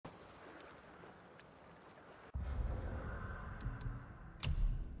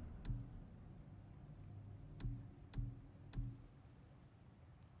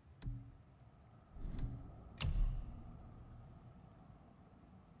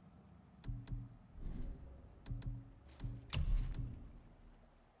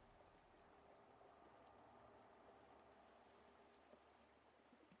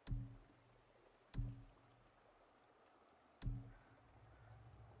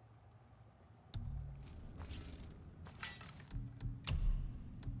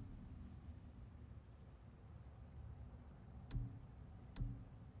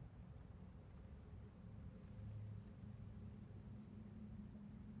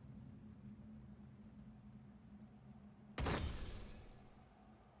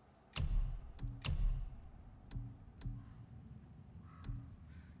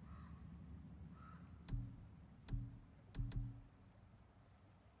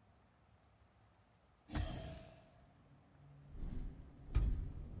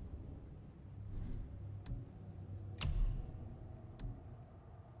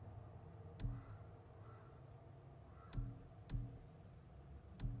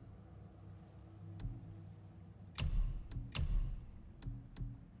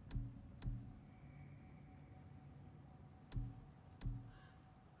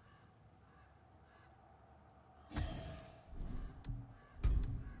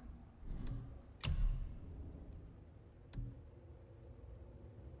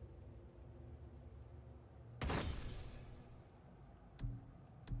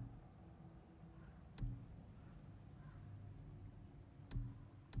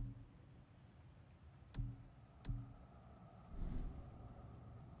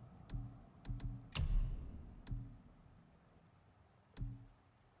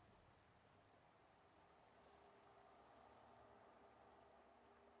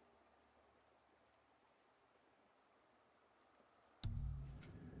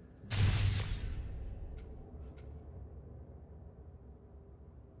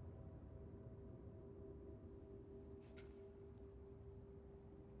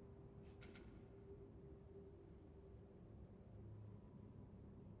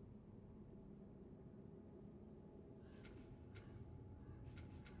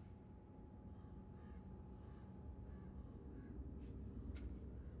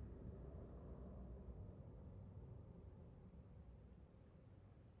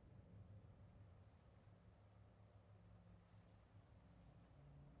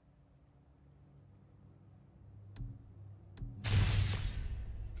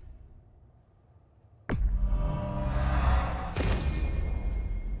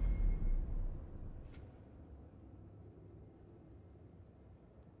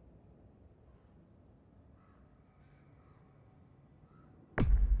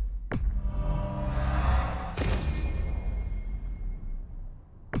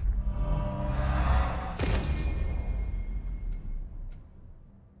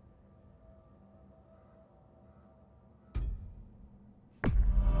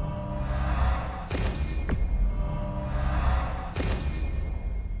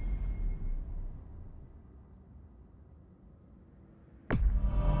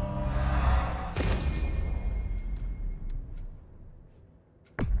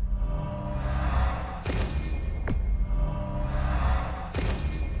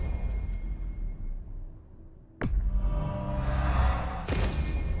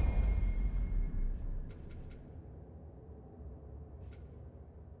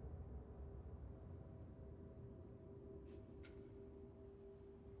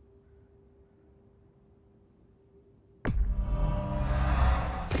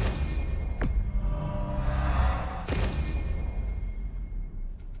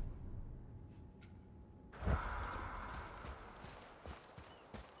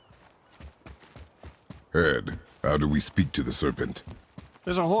Head, how do we speak to the serpent?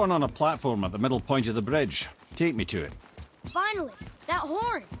 There's a horn on a platform at the middle point of the bridge. Take me to it. Finally! That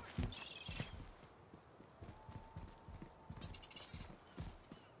horn!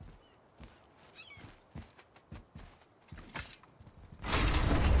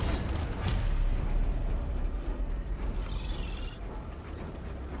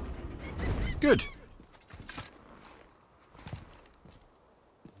 Good.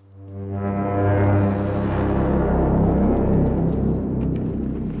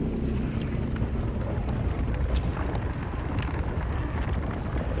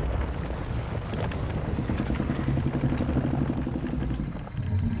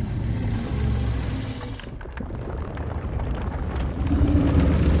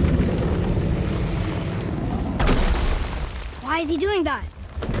 Why is he doing that?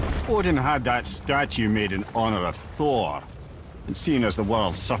 Odin had that statue made in honor of Thor. And seeing as the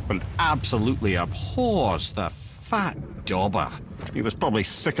world serpent absolutely abhors the fat dauber, he was probably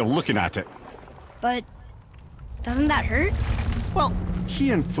sick of looking at it. But doesn't that hurt? Well,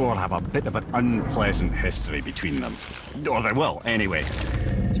 he and Thor have a bit of an unpleasant history between them. Or they will, anyway.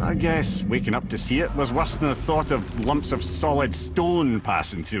 So I guess waking up to see it was worse than the thought of lumps of solid stone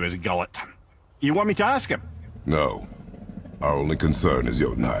passing through his gullet. You want me to ask him? No. Our only concern is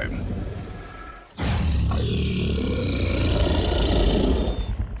Jotunheim.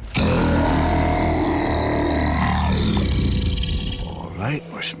 All right,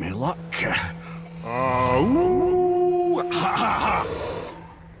 wish me luck. Ooh, ha ha ha!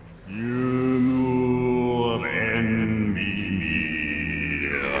 You envy me.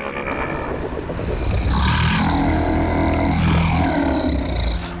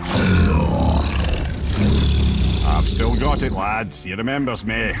 I've still got it, lads. He remembers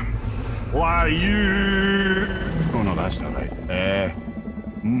me. Why you? Oh no, that's not right.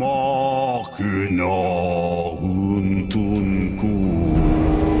 Mokuno huntun kun.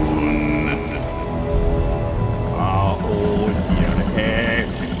 Aodir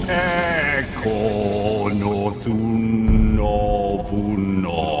kono thuno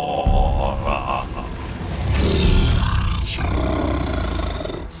vunora.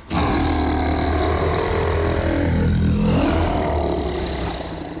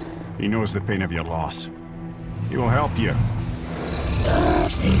 He knows the pain of your loss. He will help you.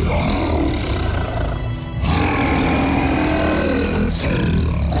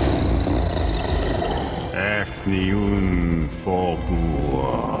 Efniun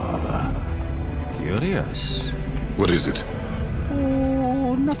fogur. Curious. What is it?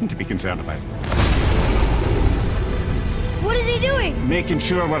 Oh, nothing to be concerned about. What is he doing? Making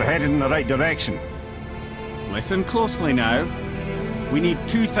sure we're headed in the right direction. Listen closely now. We need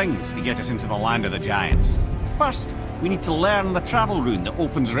two things to get us into the land of the giants. First, we need to learn the travel rune that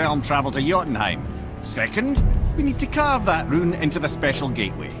opens realm travel to Jotunheim. Second, we need to carve that rune into the special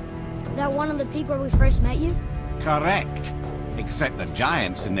gateway. That one of the peak where we first met you? Correct. Except the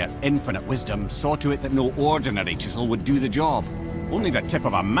giants, in their infinite wisdom, saw to it that no ordinary chisel would do the job. Only the tip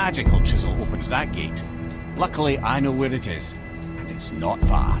of a magical chisel opens that gate. Luckily, I know where it is, and it's not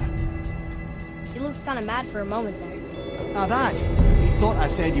far. You looked kind of mad for a moment there. Now that, you thought I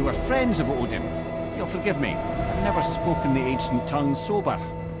said you were friends of Odin. You'll forgive me. I've never spoken the ancient tongue sober.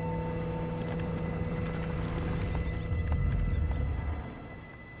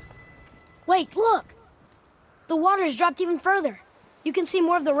 Wait, look! The water's dropped even further. You can see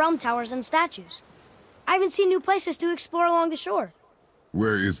more of the realm towers and statues. I even see new places to explore along the shore.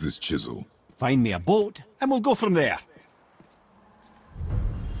 Where is this chisel? Find me a boat, and we'll go from there.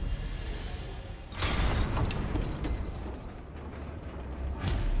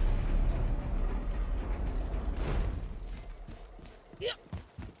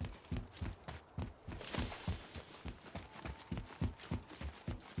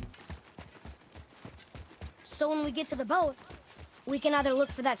 So when we get to the boat, we can either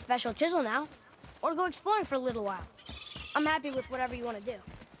look for that special chisel now, or go exploring for a little while. I'm happy with whatever you want to do.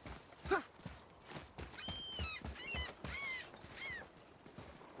 Huh.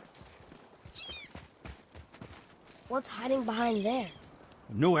 What's hiding behind there?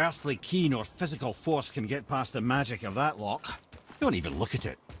 No earthly key nor physical force can get past the magic of that lock. Don't even look at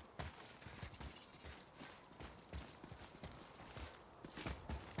it.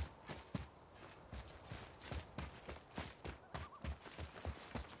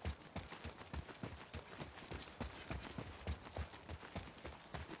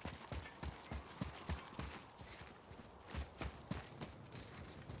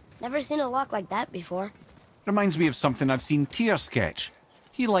 Never seen a lock like that before. Reminds me of something I've seen Tyr sketch.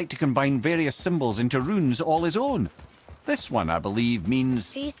 He liked to combine various symbols into runes all his own. This one, I believe,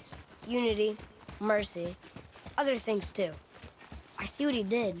 means... Peace, unity, mercy. Other things too. I see what he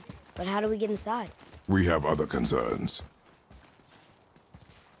did, but how do we get inside? We have other concerns.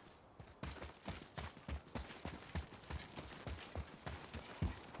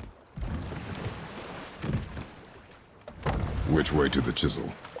 Which way to the chisel?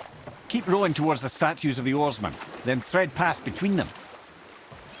 Keep rowing towards the statues of the oarsmen, then thread past between them.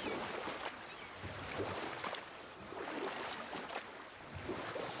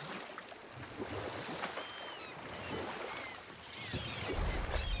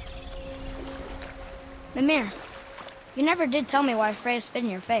 Mimir, you never did tell me why Freya spit in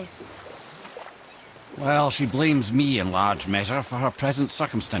your face. Well, she blames me in large measure for her present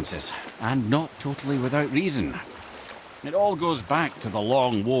circumstances, and not totally without reason. It all goes back to the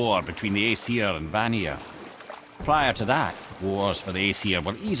long war between the Aesir and Vanir. Prior to that, wars for the Aesir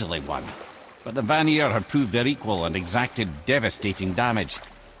were easily won, but the Vanir had proved their equal and exacted devastating damage.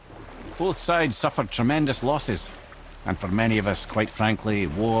 Both sides suffered tremendous losses, and for many of us, quite frankly,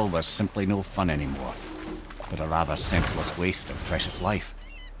 war was simply no fun anymore, but a rather senseless waste of precious life.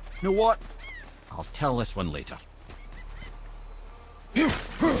 You know what? I'll tell this one later.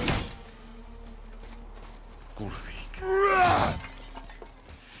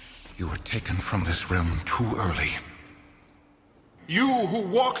 You were taken from this realm too early. You who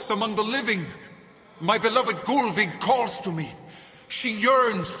walks among the living! My beloved Gulvig calls to me. She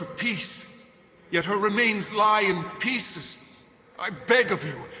yearns for peace, yet her remains lie in pieces. I beg of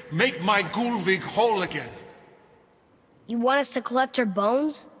you, make my Gulvig whole again. You want us to collect her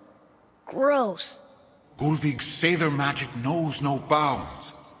bones? Gross. Gulvig's Sather magic knows no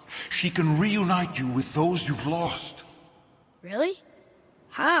bounds. She can reunite you with those you've lost. Really?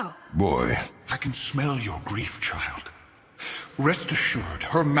 How? Boy. I can smell your grief, child. Rest assured,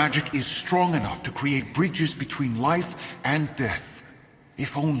 her magic is strong enough to create bridges between life and death,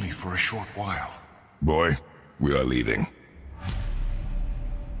 if only for a short while. Boy, we are leaving.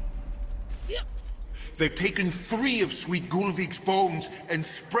 They've taken 3 of Sweet Gulvig's bones and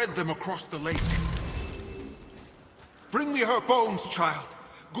spread them across the lake. Bring me her bones, child.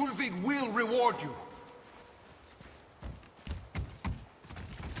 Gulvig will reward you.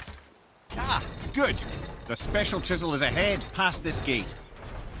 Ah, good. The special chisel is ahead, past this gate.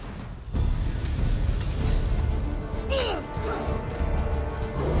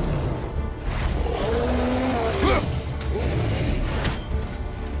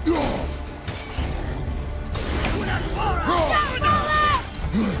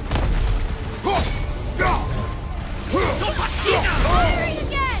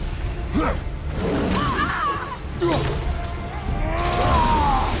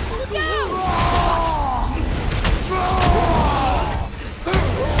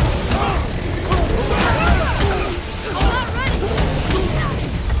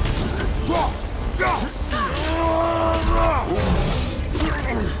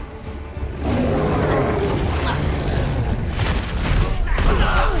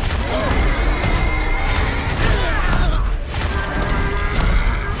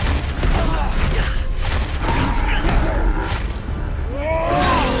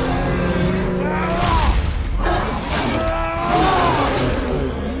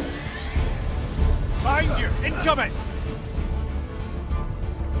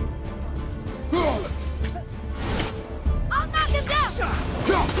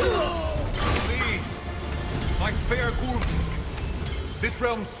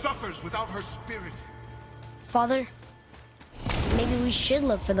 Father, maybe we should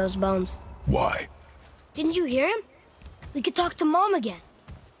look for those bones. Why? Didn't you hear him? We could talk to Mom again.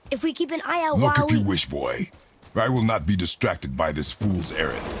 If we keep an eye out Look while if you wish, boy. I will not be distracted by this fool's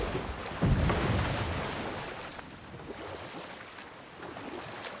errand.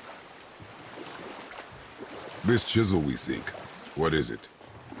 This chisel we seek, what is it?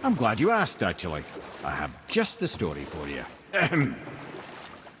 I'm glad you asked, actually. I have just the story for you.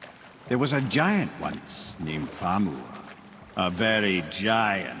 There was a giant once, named Thamur. A very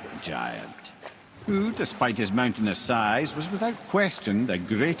giant, who, despite his mountainous size, was without question the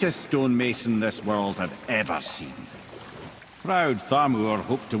greatest stonemason this world had ever seen. Proud Thamur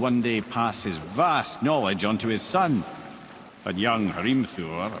hoped to one day pass his vast knowledge on to his son. But young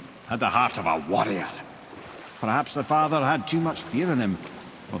Hrimthur had the heart of a warrior. Perhaps the father had too much fear in him,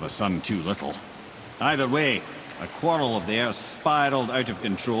 or the son too little. Either way, a quarrel of theirs spiraled out of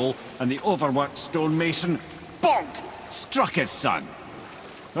control, and the overworked stonemason, bonk, struck his son.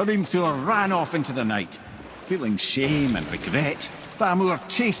 Hrimthur ran off into the night. Feeling shame and regret, Thamur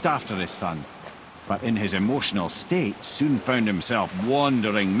chased after his son, but in his emotional state soon found himself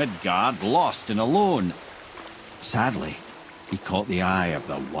wandering Midgard, lost and alone. Sadly, He caught the eye of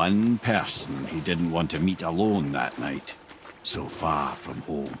the one person he didn't want to meet alone that night, so far from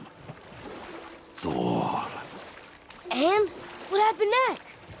home. Thor. And? What happened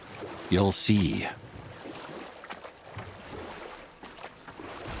next? You'll see.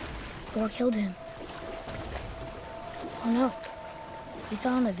 Thor killed him. Oh no. He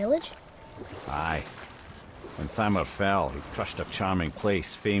fell in the village? Aye. When Thamur fell, he crushed a charming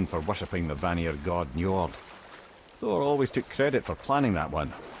place famed for worshipping the Vanir god Njord. Thor always took credit for planning that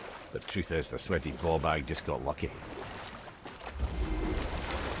one. The truth is, the sweaty ballbag just got lucky.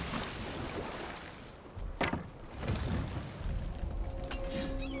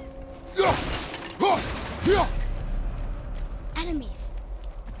 Enemies.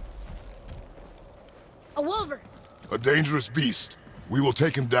 A wolver. A dangerous beast. We will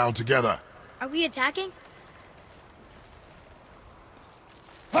take him down together. Are we attacking?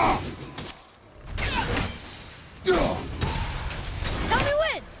 Tell me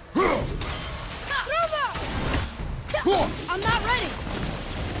when! I'm not ready!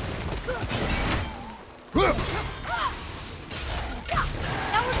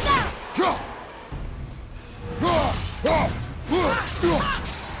 That was down!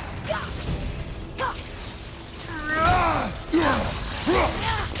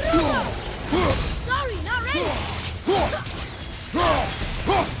 Sorry, not ready!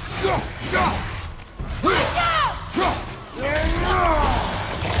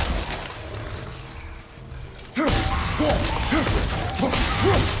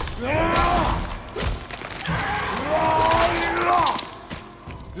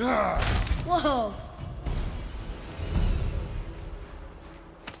 Whoa!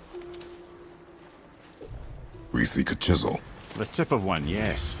 We seek a chisel. The tip of one,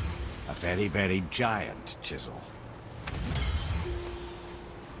 yes. A very, very giant chisel.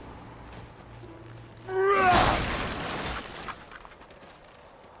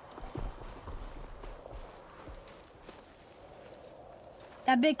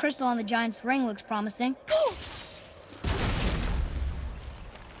 That big crystal on the giant's ring looks promising.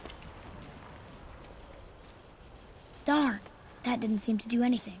 Darn, that didn't seem to do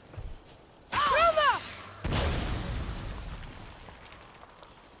anything.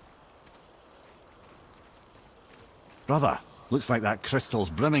 Brother, looks like that crystal's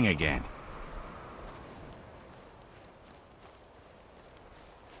brimming again.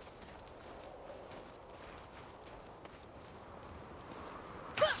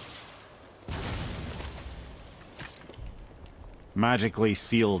 Magically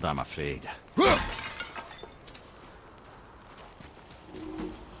sealed, I'm afraid.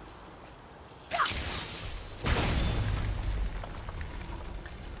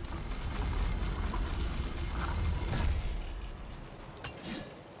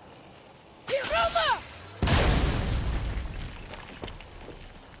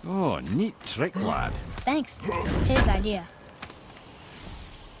 Oh, neat trick, lad. Thanks. His idea.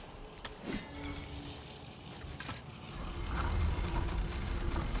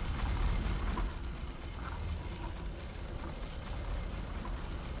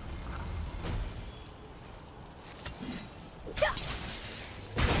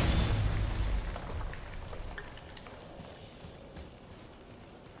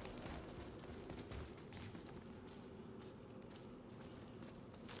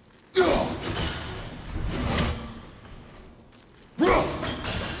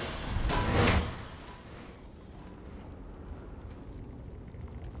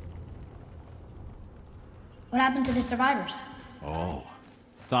 What happened to the survivors? Oh,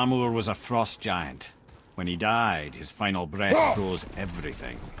 Thamur was a frost giant. When he died, his final breath froze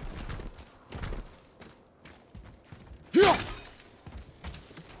everything.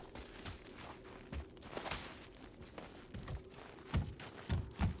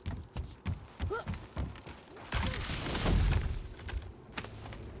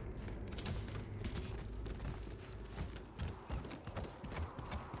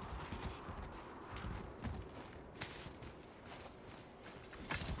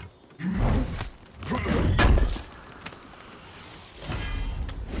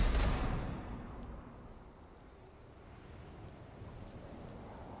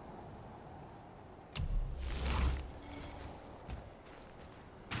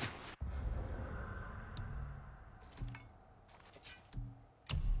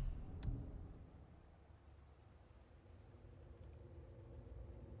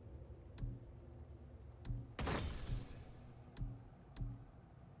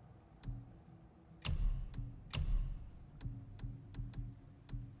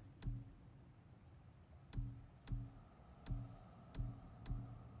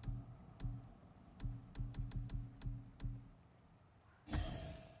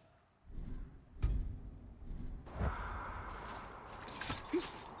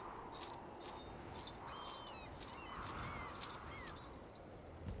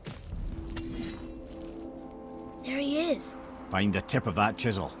 is. Find the tip of that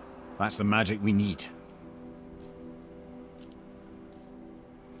chisel. That's the magic we need.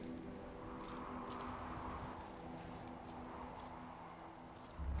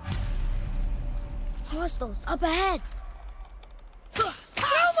 Hostiles up ahead.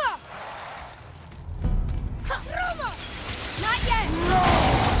 Roma! Roma! Not yet.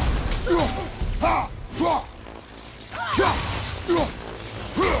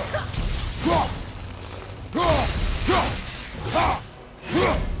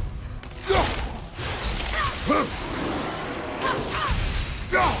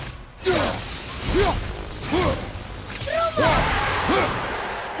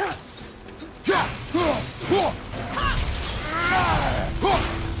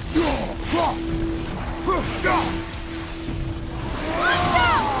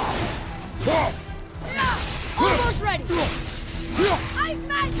 Almost ready! Ice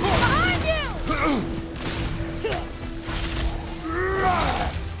Magic behind you!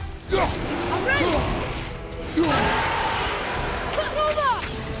 I'm ready! Move up!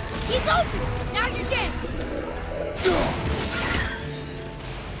 He's open! Now's your chance!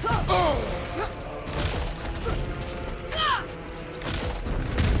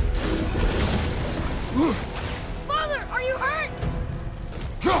 Father, are you hurt?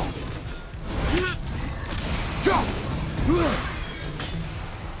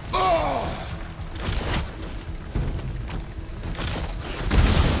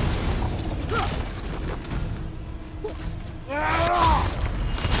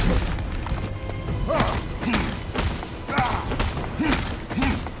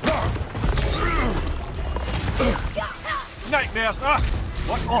 Nightmares, huh?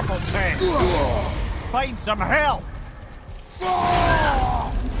 What awful pain! Find some help!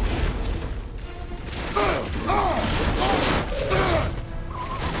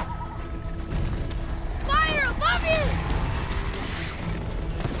 Fire above you!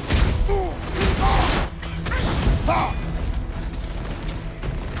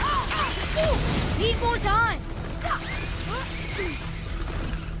 Need more time.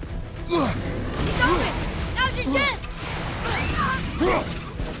 He's open! Now's your chance!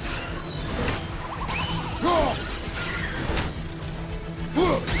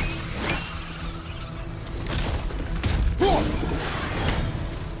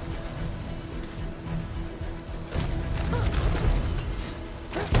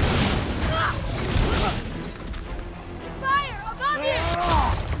 Fire above you!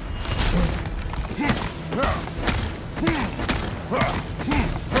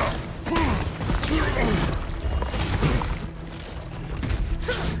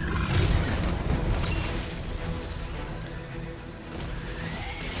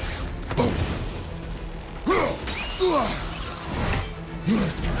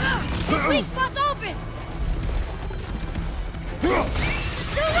 His weak spot's open! Do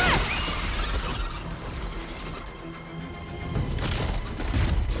that!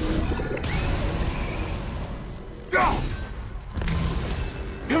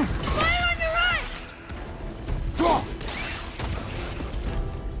 Fire on your right!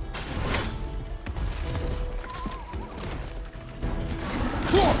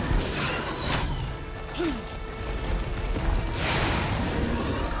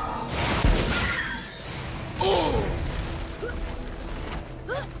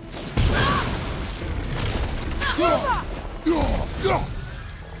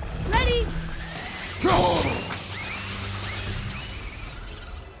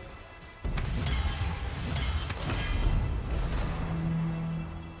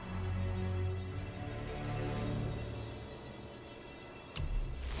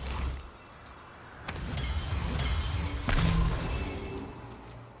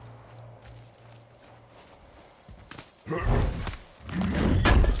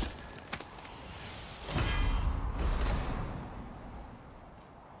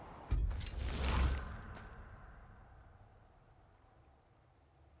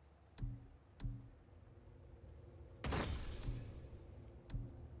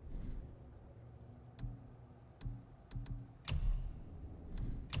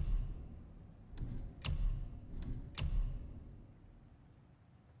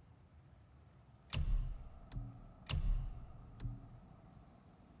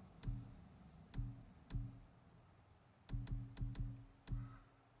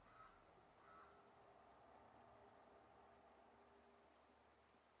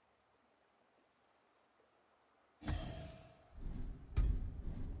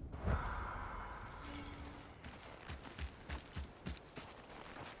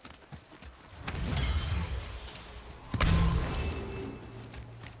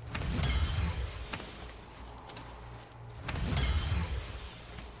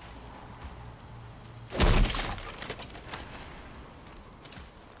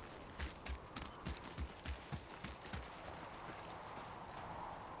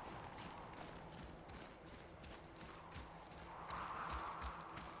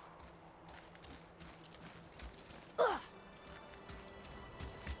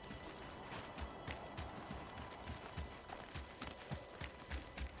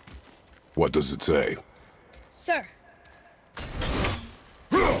 What does it say? Sir.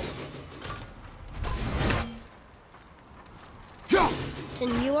 To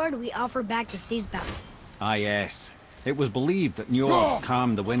Njord, we offer back the sea's bounty. Ah, yes. It was believed that Njord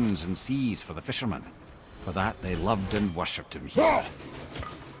calmed the winds and seas for the fishermen. For that, they loved and worshipped him here.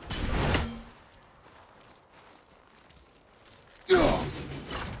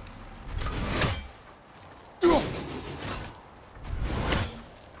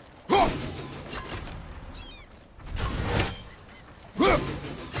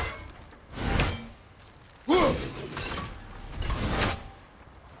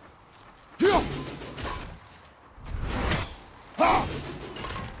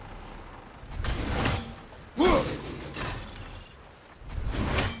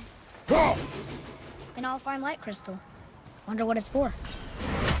 An all-fine light crystal. Wonder what it's for.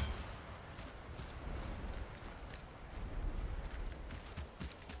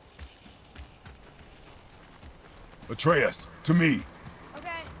 Atreus, to me. Okay,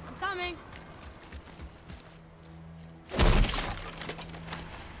 I'm coming.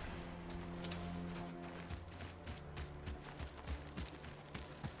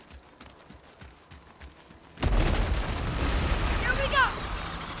 Here we go!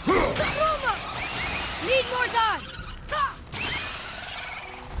 Kaboom! Need more time!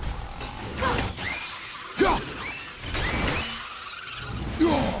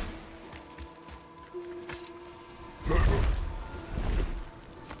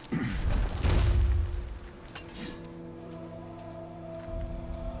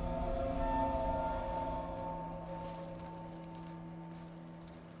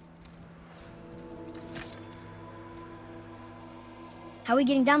 How are we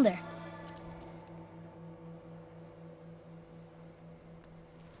getting down there?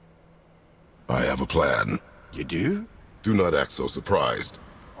 I have a plan. You do? Do not act so surprised.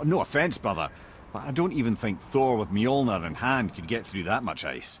 Oh, no offense, brother, but I don't even think Thor with Mjolnir in hand could get through that much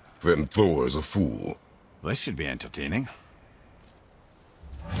ice. Then Thor is a fool. This should be entertaining.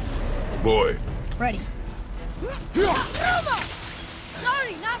 Boy. Ready.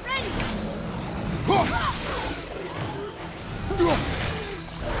 Sorry, not ready!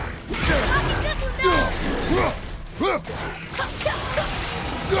 Knocking this one down!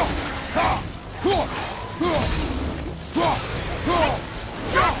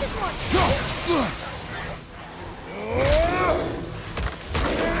 Drop this one!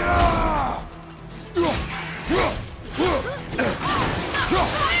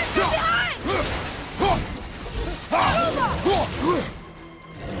 Fire from behind!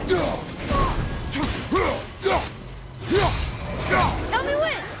 Tell me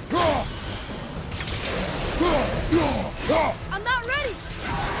when! I'm not ready!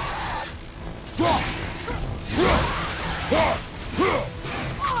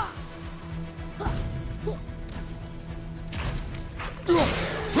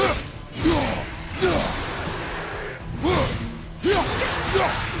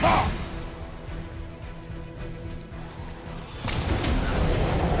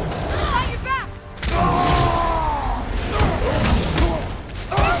 Got your back!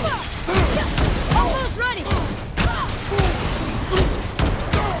 Almost ready!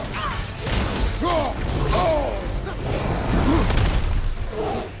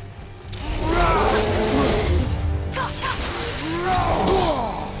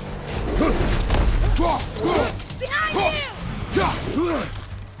 Behind you!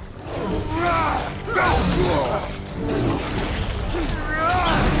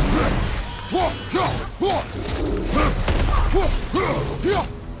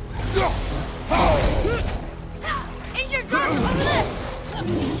 Injured drop over this!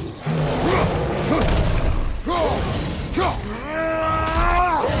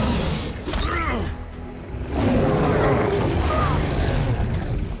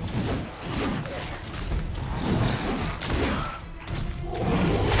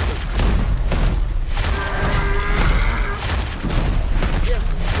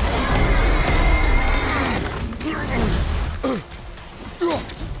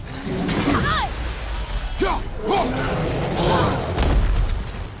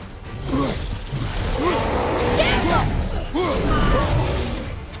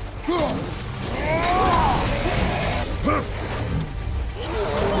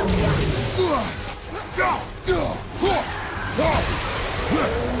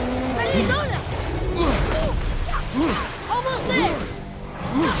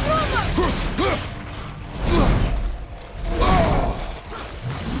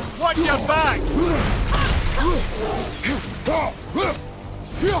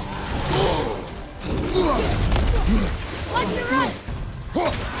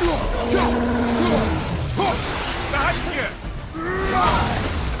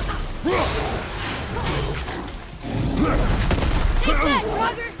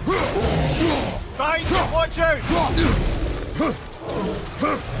 Watch out!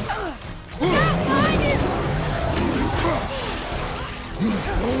 Behind him!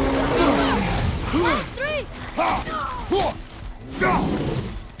 Last three!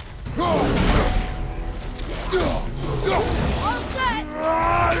 All set!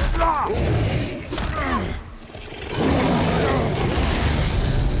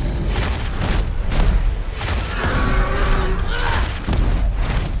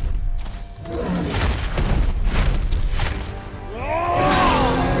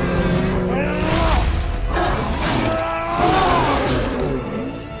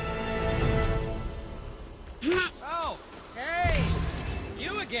 Oh, hey!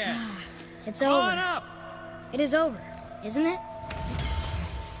 You again! It's Come over. on up! It is over, isn't it?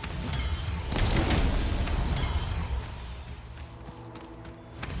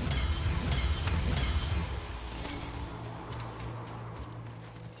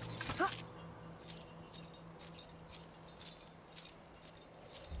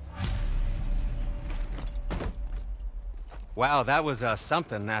 Wow, that was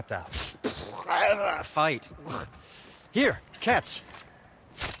something at the fight. Here, catch.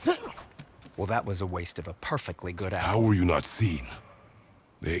 Well, that was a waste of a perfectly good How hour. were you not seen?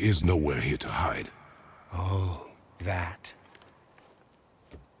 There is nowhere here to hide. Oh, that.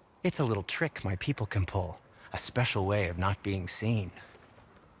 It's a little trick my people can pull. A special way of not being seen.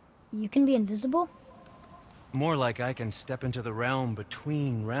 You can be invisible? More like I can step into the realm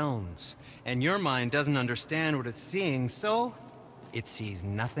between realms. And your mind doesn't understand what it's seeing, so it sees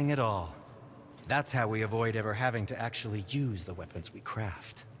nothing at all. That's how we avoid ever having to actually use the weapons we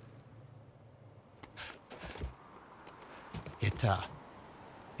craft.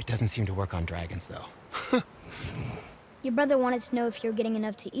 It doesn't seem to work on dragons, though. Your brother wanted to know if you're getting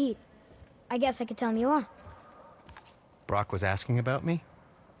enough to eat. I guess I could tell him you are. Brock was asking about me?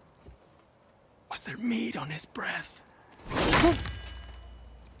 Was there meat on his breath?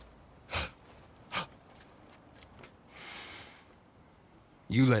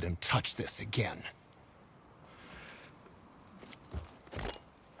 You let him touch this again.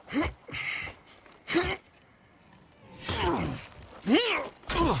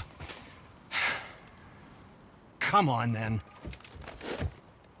 Come on, then.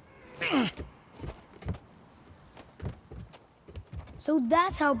 So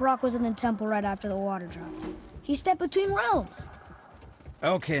that's how Brock was in the temple right after the water dropped. He stepped between realms.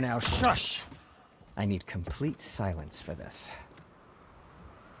 Okay, now shush. I need complete silence for this.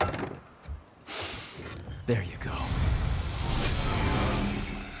 There you go.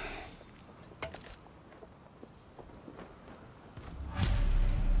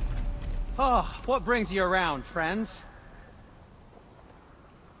 Oh, what brings you around, friends?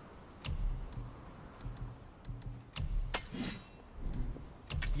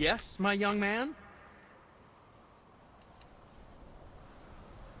 Yes, my young man?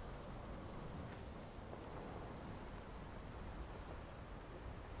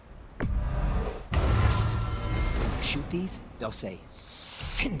 Psst. Shoot these, they'll say,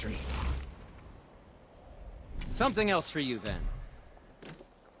 Sindri. Something else for you, then.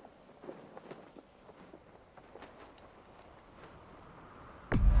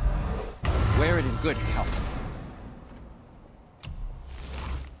 Wear it in good health.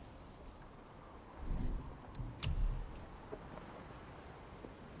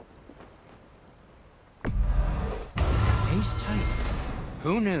 Face tight.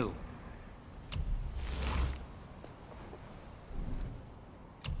 Who knew?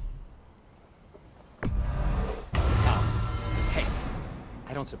 Hey.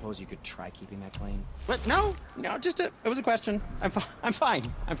 I don't suppose you could try keeping that clean. But no, it was a question. I'm fine.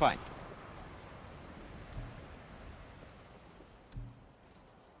 I'm fine.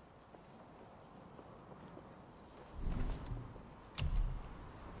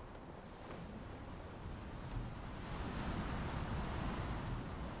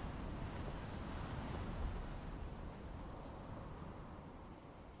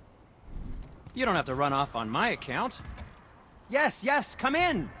 You don't have to run off on my account. Yes, come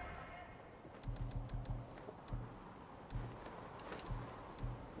in!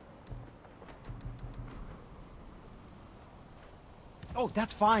 Oh,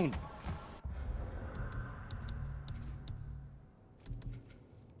 that's fine.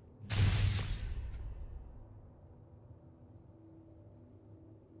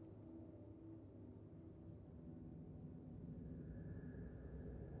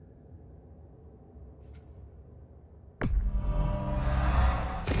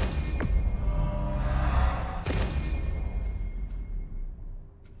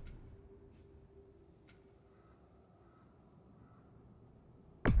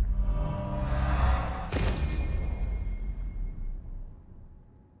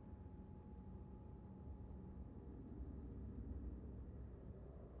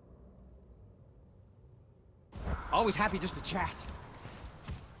 Always happy just to chat.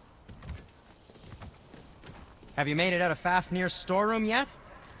 Have you made it out of Fafnir's storeroom yet?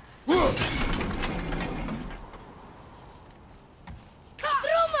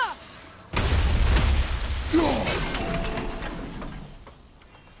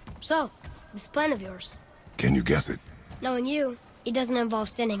 So, this plan of yours. Can you guess it? Knowing you, it doesn't involve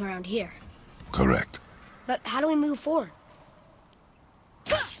standing around here. Correct. But how do we move forward?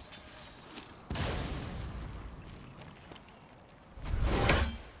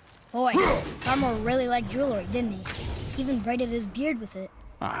 Boy, Armor really liked jewelry, didn't he? Even braided his beard with it.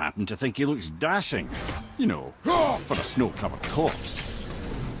 I happen to think he looks dashing. You know, for a snow-covered corpse.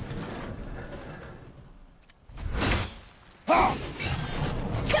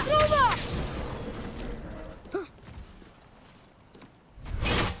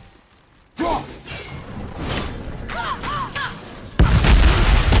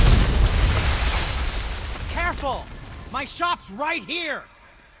 Careful! My shop's right here!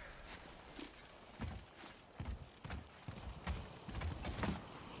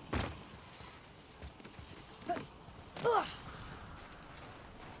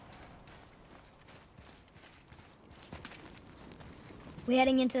 We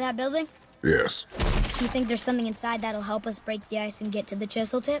heading into that building? Yes. You think there's something inside that'll help us break the ice and get to the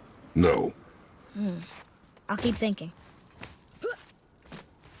chisel tip? No. I'll keep thinking.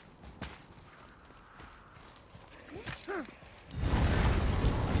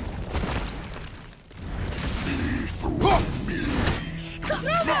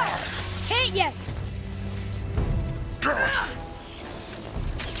 Can't yet!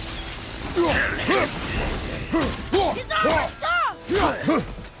 His armor's tough!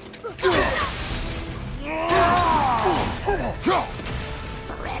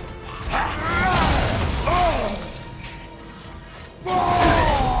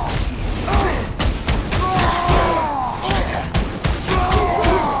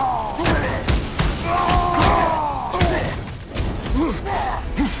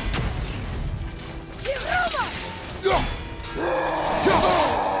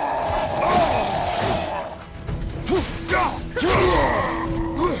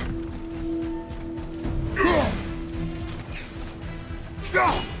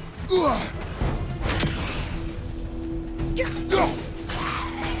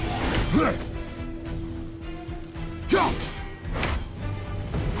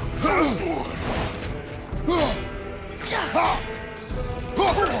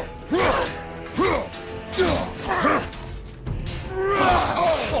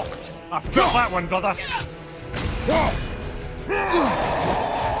 I felt that one, brother.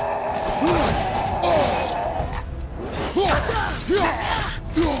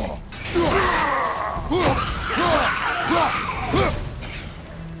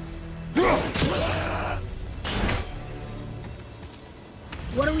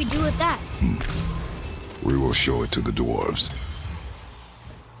 What do we do with that? We will show it to the dwarves.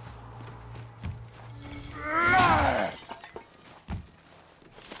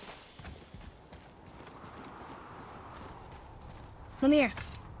 Lemire,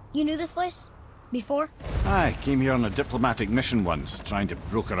 you knew this place? Before? I came here on a diplomatic mission once, trying to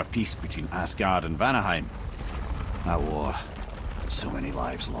broker a peace between Asgard and Vanaheim. A war. So many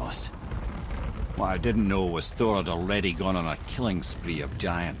lives lost. What I didn't know was Thor had already gone on a killing spree of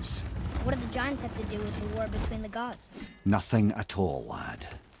giants. What did the giants have to do with the war between the gods? Nothing at all, lad.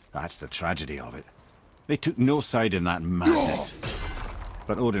 That's the tragedy of it. They took no side in that madness.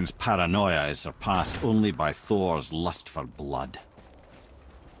 But Odin's paranoia is surpassed only by Thor's lust for blood.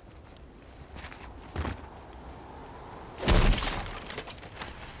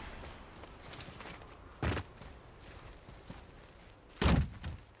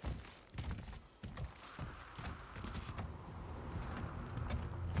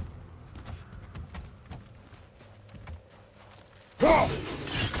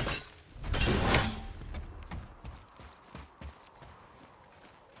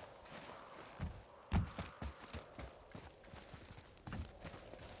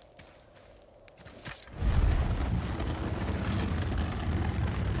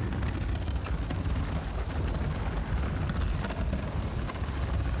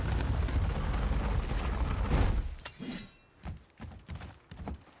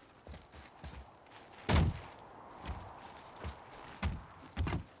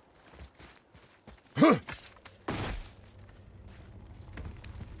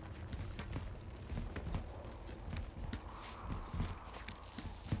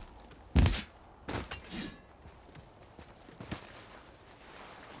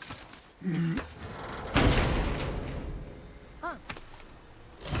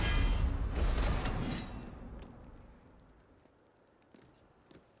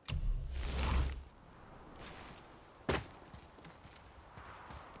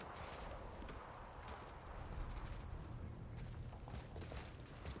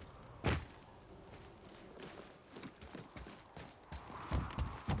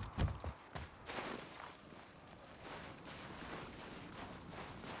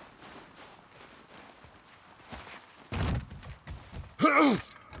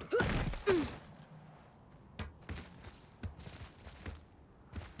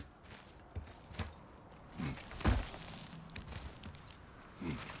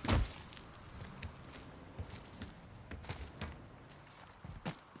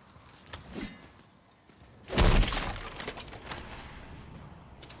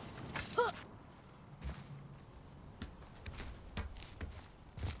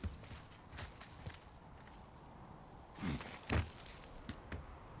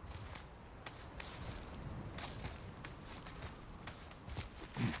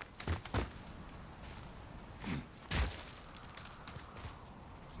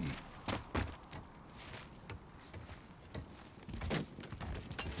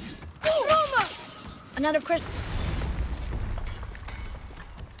 Another crystal.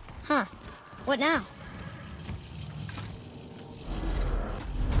 Huh. What now?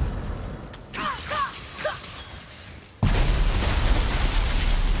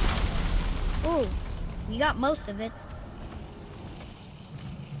 Ooh, you got most of it.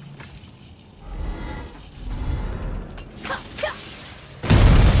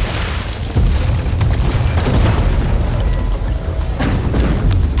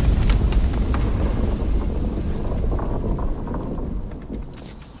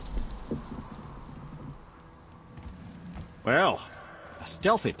 Well, a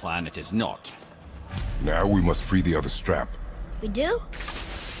stealthy plan it is not. Now we must free the other strap. We do?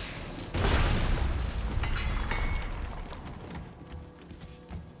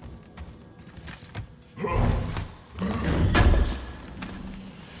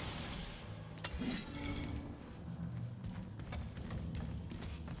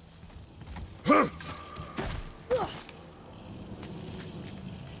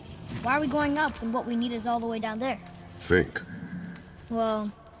 Why are we going up when what we need is all the way down there? Think.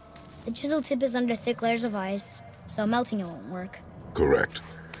 Well, the chisel tip is under thick layers of ice, so melting it won't work. Correct.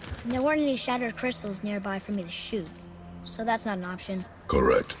 And there weren't any shattered crystals nearby for me to shoot, so that's not an option.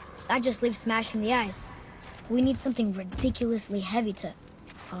 Correct. That just leaves smashing the ice. We need something ridiculously heavy to...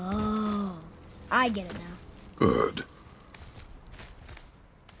 Oh, I get it now. Good.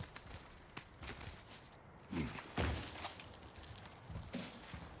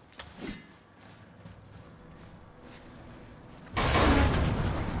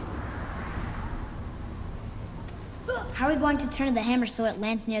 How are we going to turn the hammer so it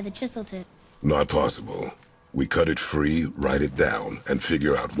lands near the chisel tip? Not possible. We cut it free, write it down, and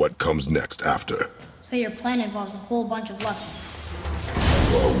figure out what comes next after. So your plan involves a whole bunch of luck.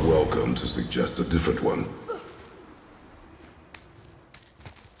 You are welcome to suggest a different one.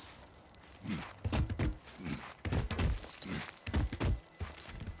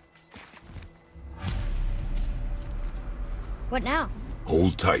 What now?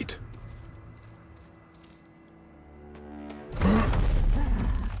 Hold tight.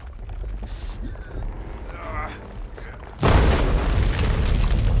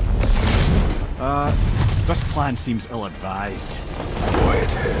 This plan seems ill-advised.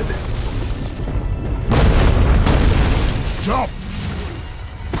 Quiet head. Jump!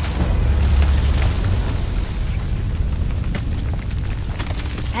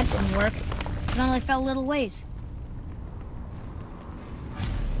 That didn't work. It only fell a little ways.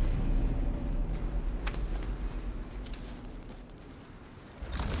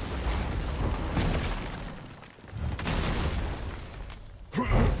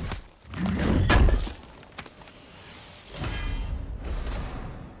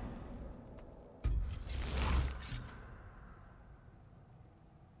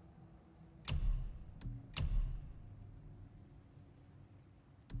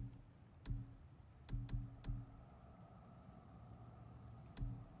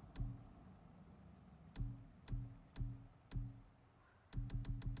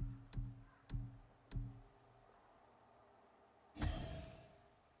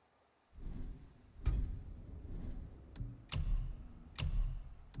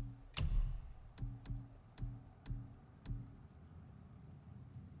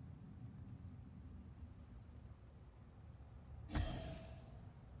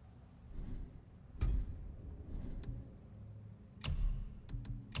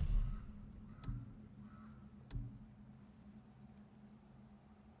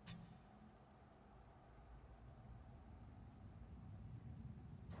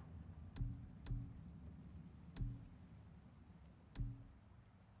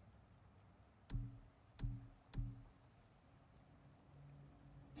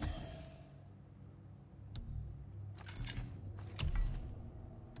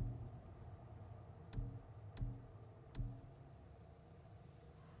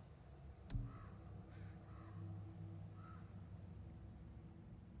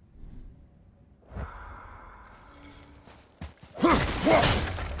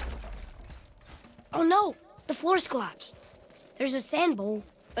 Oh no! The floor's collapsed. There's a sand bowl,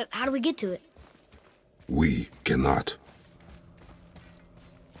 but how do we get to it? We cannot.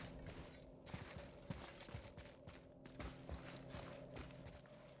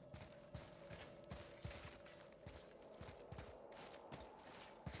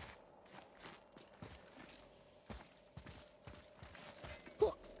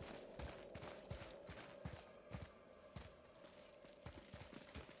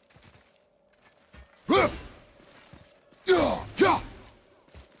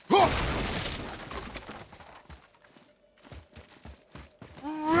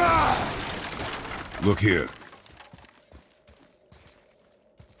 Look here.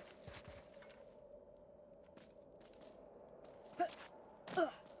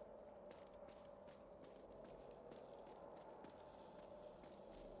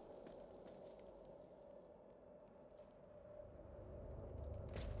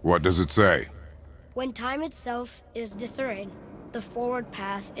 What does it say? When time itself is disarrayed, the forward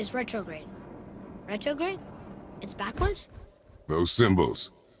path is retrograde. Retrograde? It's backwards? Those symbols.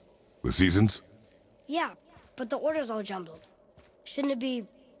 The seasons? Yeah, but the order's all jumbled. Shouldn't it be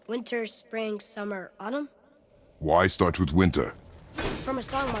winter, spring, summer, autumn? Why start with winter? It's from a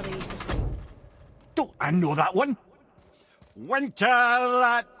song Mother used to sing. Don't I know that one? Winter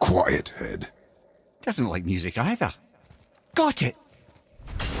that... Quiet, head. Doesn't like music either. Got it!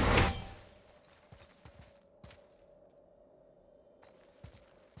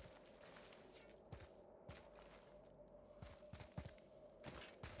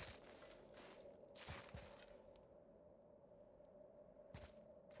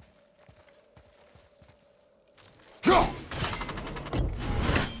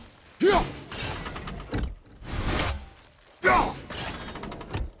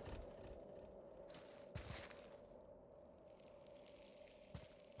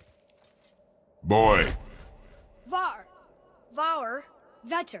 Boy. Var,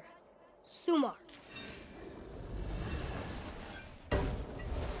 Vetter, Sumar.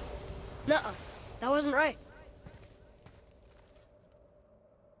 Nuh-uh, that wasn't right.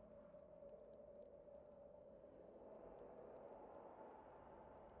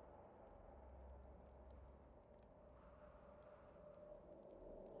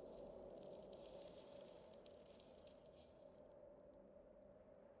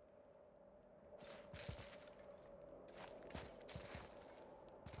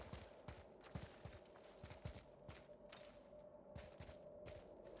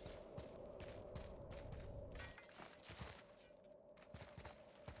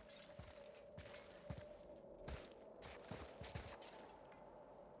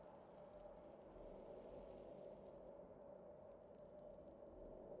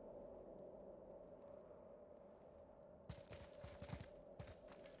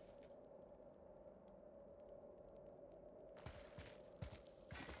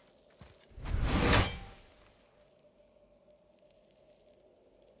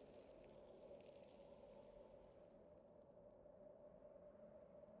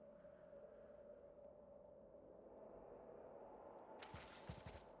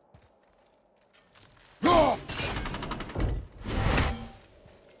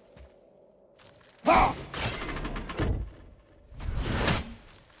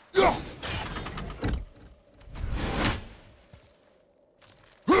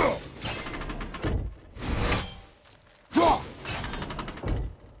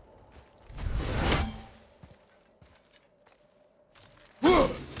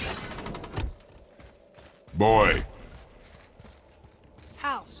 Boy.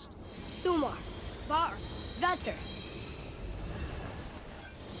 House, Sumar, Var, Vetter.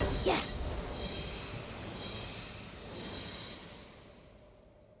 Yes!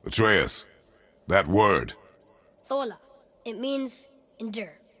 Atreus. That word. Thola. It means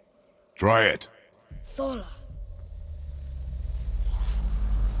endure. Try it. Thola.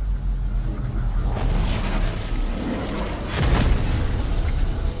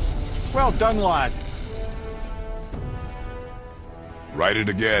 Well done, lad. Write it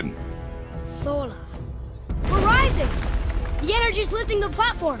again. Thola. We're rising! The energy's lifting the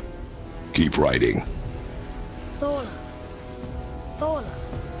platform! Keep writing. Thola. Thola.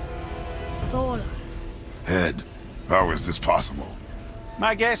 Thola. Head. How is this possible?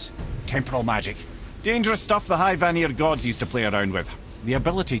 My guess? Temporal magic. Dangerous stuff the High Vanir gods used to play around with. The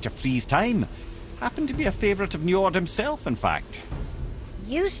ability to freeze time. Happened to be a favourite of Njord himself, in fact.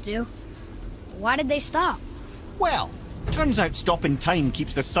 Used to? Why did they stop? Well, turns out stopping time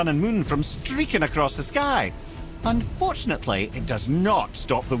keeps the sun and moon from streaking across the sky. Unfortunately, it does not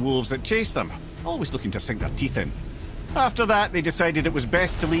stop the wolves that chase them, always looking to sink their teeth in. After that, they decided it was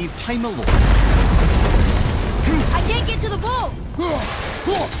best to leave time alone. I can't get to the bow!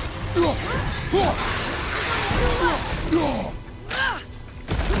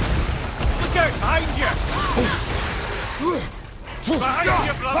 Look out behind you! Behind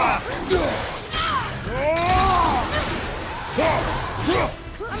you, brother!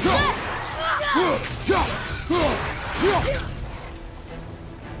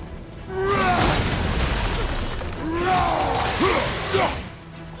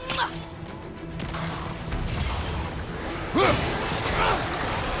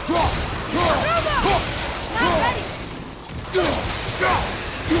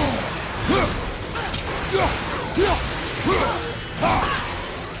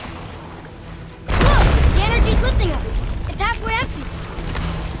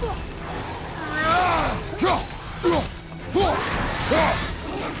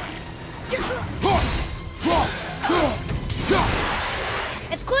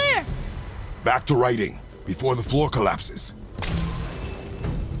 Back to writing, before the floor collapses.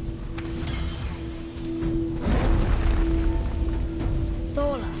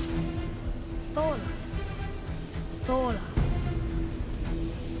 Thola. Thola. Thola.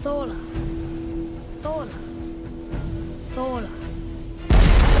 Thola. Thola. Thola.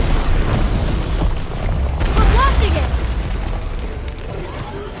 We're blasting it!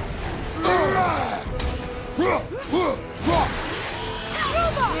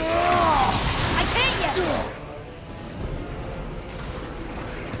 I can't yet!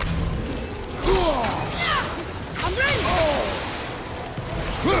 I'm ready!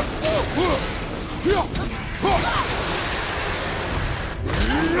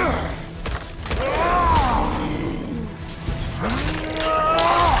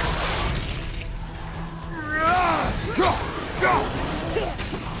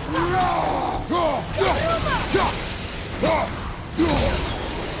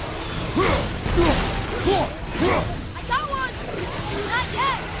 I got one! Not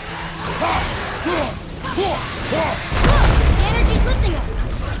yet! Look! The energy's lifting us!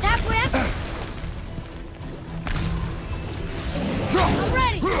 It's halfway empty! I'm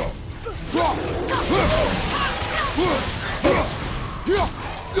ready!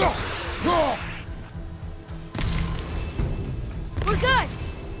 We're good!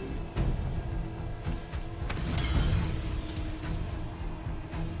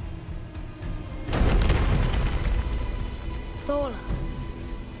 Thola.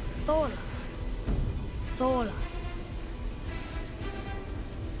 Thola. Thola.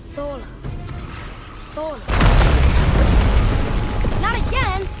 Thola. Thola. Not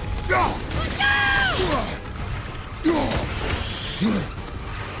again! Let's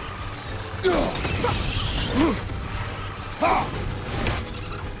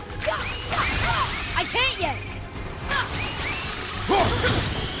I can't yet!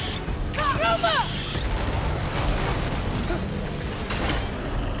 Roma!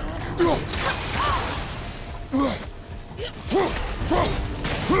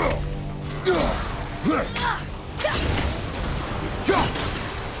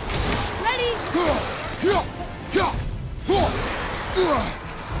 Ready?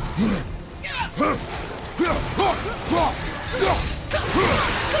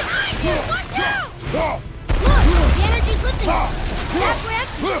 Watch out! Look, the energy's lifting us. Halfway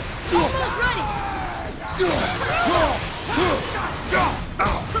empty. Almost ready.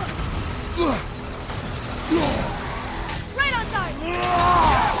 Right on time.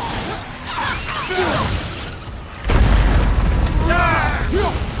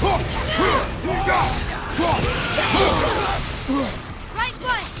 Right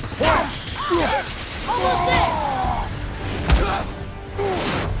flank. Almost there.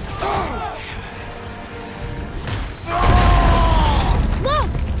 Look!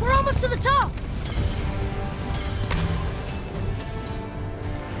 We're almost to the top!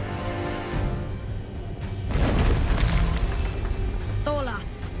 Thola.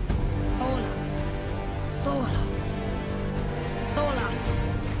 Thola. Thola. Thola.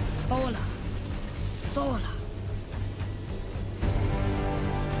 Thola. Thola.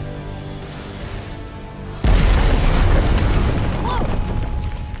 Whoa!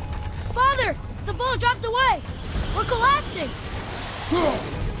 Father! The boat dropped away! We're collapsing! Roma!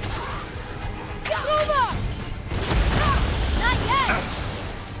 Not yet!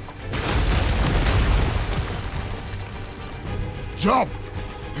 Jump!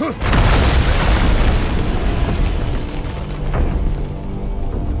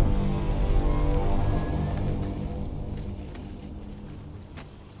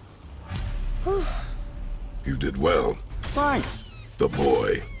 You did well. Thanks. The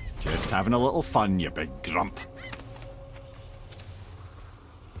boy. Just having a little fun, you big grump.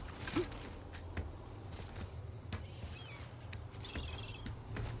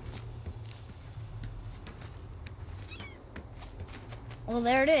 Well,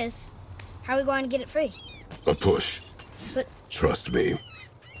 there it is. How are we going to get it free? A push. But... Trust me.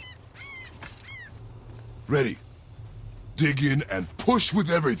 Ready. Dig in and push with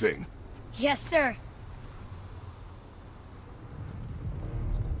everything. Yes, sir.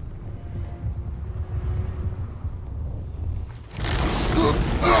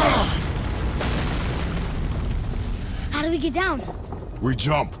 How do we get down? We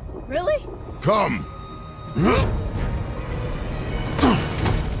jump. Really? Come.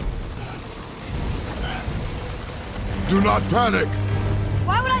 Do not panic.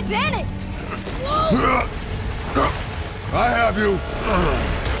 Why would I panic? Whoa! I have you.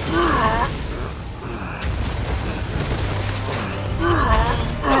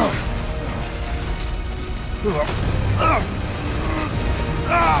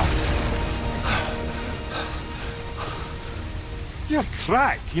 You're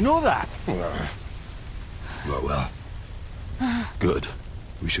cracked, you know that? Well. Good.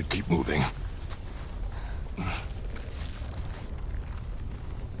 We should keep moving.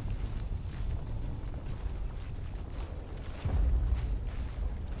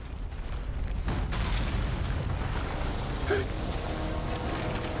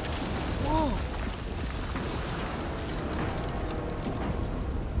 Whoa.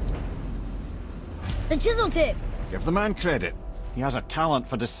 The chisel tip! Give the man credit. He has a talent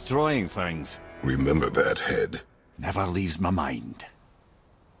for destroying things. Remember that, Head. Never leaves my mind.